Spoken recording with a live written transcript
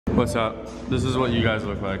What's up? This is what you guys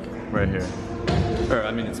look like right here. Or,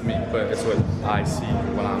 I mean, it's me, but it's what I see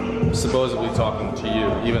when I'm supposedly talking to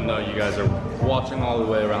you, even though you guys are watching all the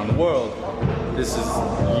way around the world. This is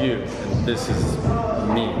you, and this is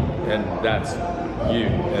me, and that's you,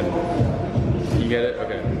 and you get it?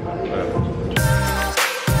 Okay, whatever.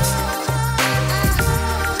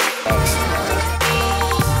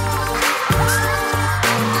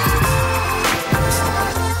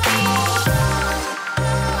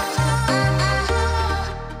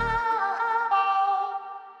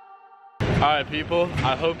 Alright people,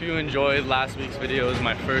 I hope you enjoyed last week's video. It was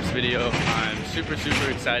my first video. I'm super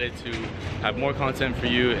excited to have more content for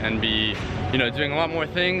you and be, doing a lot more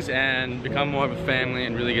things and become more of a family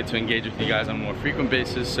and really get to engage with you guys on a more frequent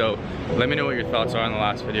basis. So let me know what your thoughts are on the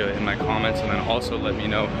last video in my comments, and then also let me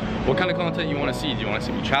know what kind of content you want to see. Do you want to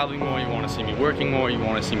see me traveling more? You want to see me working more? You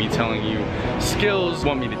want to see me telling you skills?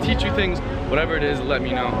 Want me to teach you things? Whatever it is, let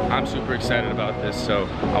me know. I'm super excited about this, so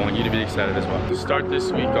I want you to be excited as well. To start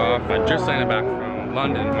this week off, I just landed back from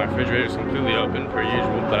London. My refrigerator is completely open per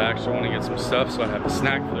usual, but I actually want to get some stuff so I have a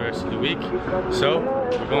snack for the rest of the week. So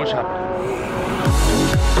we're going shopping.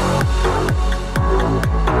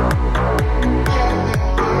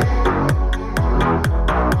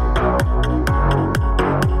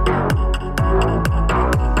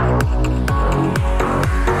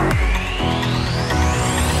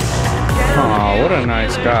 Oh, what a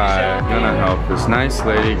nice guy. Gonna help this nice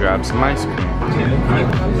lady grab some ice cream.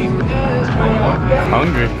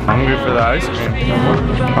 Hungry for the ice cream.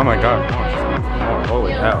 Oh my god. Oh,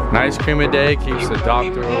 holy hell. An ice cream a day keeps the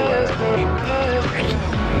doctor away.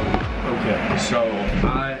 Okay, so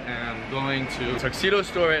I am going to Tuxedo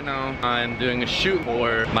store right now. I'm doing a shoot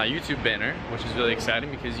for my YouTube banner, which is really exciting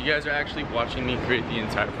because you guys are actually watching me create the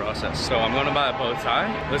entire process. So I'm gonna buy a bow tie.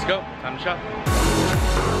 Let's go, time to shop.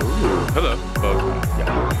 Hello, bow tie. Yeah.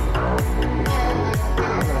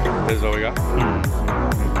 This is what we got.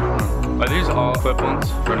 Are these all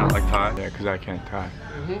clip-ons for not like tie? Yeah, because I can't tie.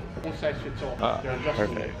 One size fits all.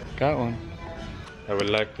 Perfect. Got one. I would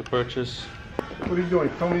like to purchase. What are you doing?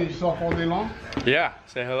 Filming yourself all day long? Yeah,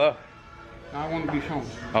 say hello. I want to be shown.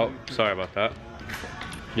 Oh, sorry about that.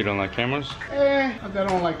 You don't like cameras? I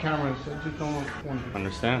don't like cameras. I just don't like one.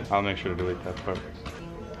 Understand? I'll make sure to delete that part.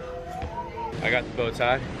 I got the bow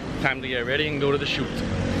tie. Time to get ready and go to the shoot.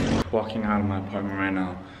 Walking out of my apartment right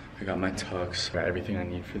now. I got my tux. Got everything I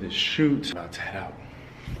need for this shoot. About to head out.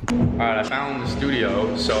 Alright, I found the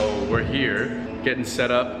studio, so we're here getting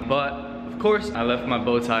set up. But of course, I left my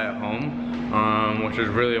bow tie at home, which is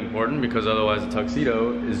really important because otherwise a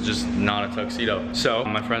tuxedo is just not a tuxedo. So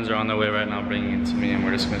my friends are on their way right now bringing it to me, and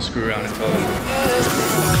we're just gonna screw around and tell them.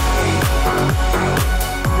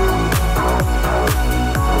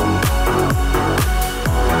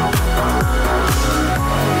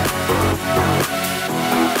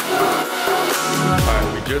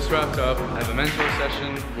 Just wrapped up. I have a mentor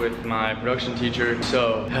session with my production teacher,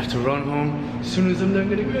 so I have to run home as soon as I'm done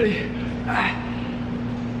getting ready.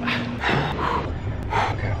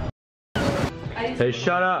 Hey,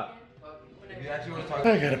 shut up.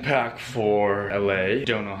 I gotta pack for LA.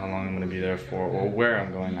 Don't know how long I'm gonna be there for, or where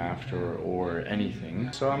I'm going after, or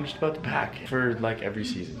anything. So I'm just about to pack for like every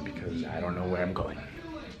season because I don't know where I'm going.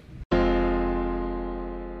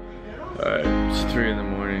 Alright, it's 3 in the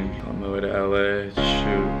morning. On my way to LA to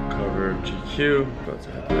shoot cover of GQ. About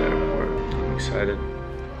to head to the airport. I'm excited.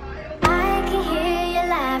 I can hear your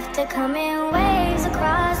laughter coming waves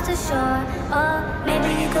across the shore. Oh, maybe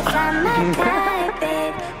you could fly my kite,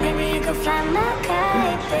 babe. Maybe you could fly my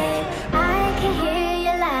kite, babe. I can hear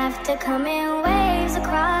your laughter coming waves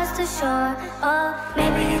across the shore. Oh,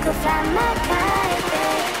 maybe you could fly my kite,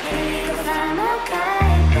 babe. Maybe you could fly my kite.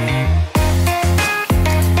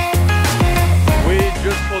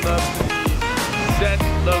 Just pulled up to the set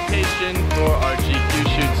location for our GQ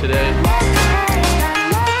shoot today.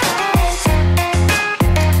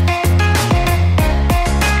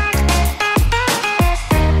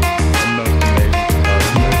 The most amazing photographer.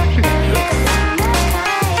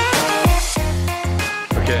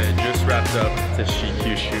 Okay, just wrapped up this GQ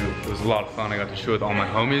shoot. It was a lot of fun. I got to shoot with all my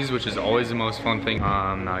homies, which is always the most fun thing.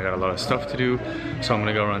 Now I got a lot of stuff to do, so I'm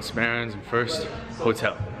gonna go run some errands, and first,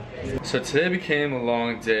 hotel. So today became a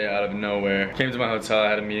long day out of nowhere. Came to my hotel, I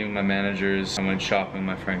had a meeting with my managers. I went shopping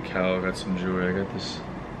with my friend Kel, got some jewelry. I got this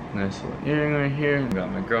nice little earring right here.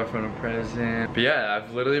 Got my girlfriend a present. But yeah,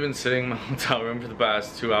 I've literally been sitting in my hotel room for the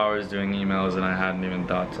past 2 hours doing emails, and I hadn't even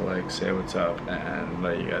thought to like say what's up and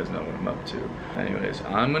let you guys know what I'm up to. Anyways,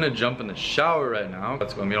 I'm gonna jump in the shower right now.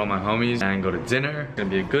 Let's go meet all my homies and go to dinner. It's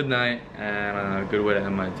gonna be a good night and a good way to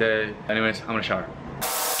end my day. Anyways, I'm gonna shower.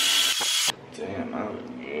 Damn,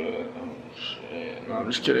 I'm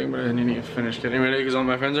just kidding, but I need to get finished getting ready because all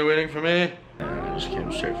my friends are waiting for me. And I just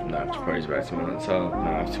came straight from the after parties back to my hotel. Now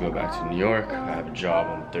I have to go back to New York. I have a job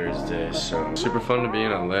on Thursday, so super fun to be in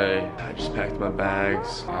LA. I just packed my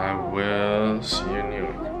bags. I will see you in New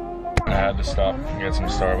York. I had to stop and get some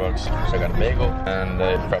Starbucks, so I got a bagel and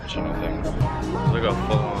a Frappuccino thing. There's like a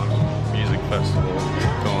full-on music festival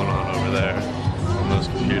going on over there on those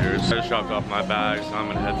computers. I just dropped off my bags, so I'm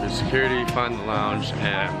gonna head through security, find the lounge,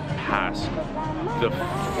 and pass the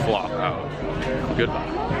flop out. Goodbye.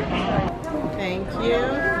 Thank you.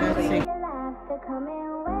 Let's see.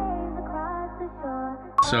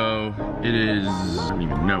 So it is, I don't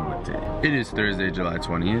even know what day. It is Thursday, July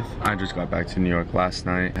 20th. I just got back to New York last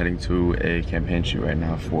night, heading to a campaign shoot right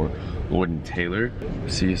now for Lord & Taylor.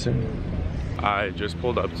 See you soon. I just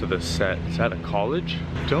pulled up to the set. It's at a college.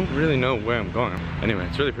 Don't really know where I'm going. Anyway,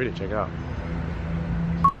 it's really pretty, check it out.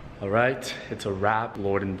 All right, it's a wrap.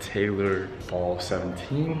 Lord & Taylor Fall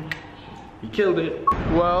 17. You killed it.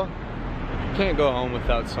 Well, you can't go home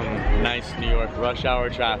without some nice New York rush hour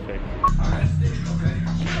traffic.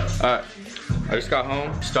 Alright, I just got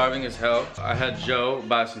home, starving as hell. I had Joe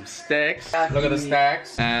buy some steaks. Look at the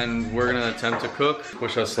stacks. And we're gonna attempt to cook.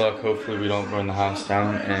 Wish us luck, hopefully we don't burn the house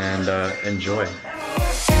down, and enjoy.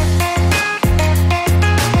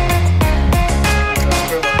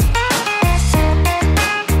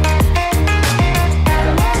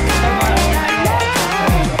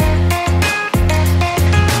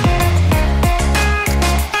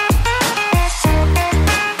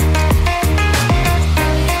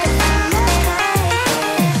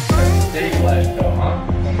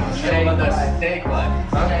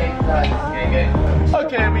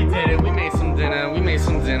 Okay, we did it. We made some dinner.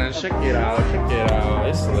 Check it out. Check it out.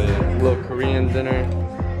 It's lit. A little Korean dinner.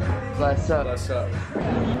 Bless up. Bless up.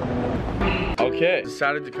 Okay,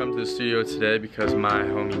 decided to come to the studio today because my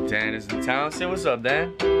homie Dan is in town. Say what's up,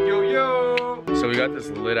 Dan. Yo, yo. So we got this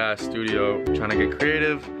lit ass studio. Trying to get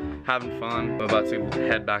creative, having fun. I'm about to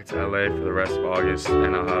head back to LA for the rest of August,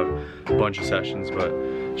 and I'll have a bunch of sessions, but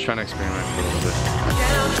just trying to experiment for a little bit.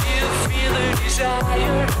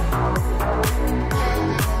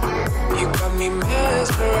 You got me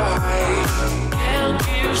mesmerized. Can't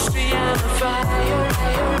you see I'm a fire?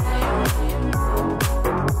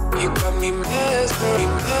 You got me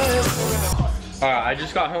mesmerized. Alright, I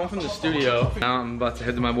just got home from the studio. Now I'm about to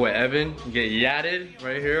head to my boy Evan and get yatted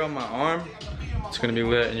right here on my arm. It's gonna be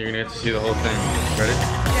lit and you're gonna get to see the whole thing. Ready?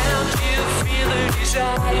 Can't you feel the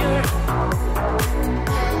desire?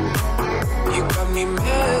 You got me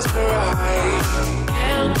mesmerized.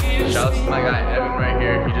 Shout out to my guy Evan right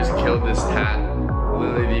here. He just killed this tat.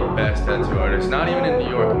 Literally the best tattoo artist. Not even in New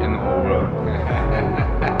York, in the whole world. Get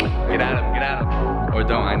at him, get at him. Or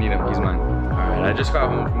don't, I need him, he's mine. Alright, I just got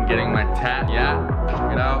home from getting my tat. Yeah,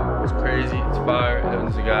 check it out. It's crazy, it's fire.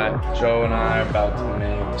 Evan's the guy. Joe and I are about to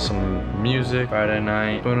make some music Friday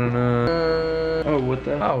night. Oh, what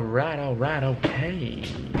the? Alright, okay.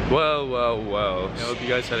 Well. I hope you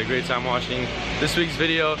guys had a great time watching this week's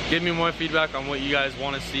video. Give me more feedback on what you guys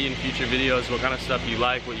want to see in future videos, what kind of stuff you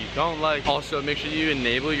like, what you don't like. Also, make sure you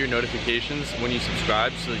enable your notifications when you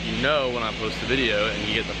subscribe so that you know when I post a video and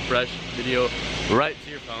you get the fresh video right to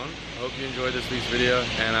your phone. I hope you enjoyed this week's video,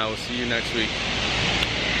 and I will see you next week.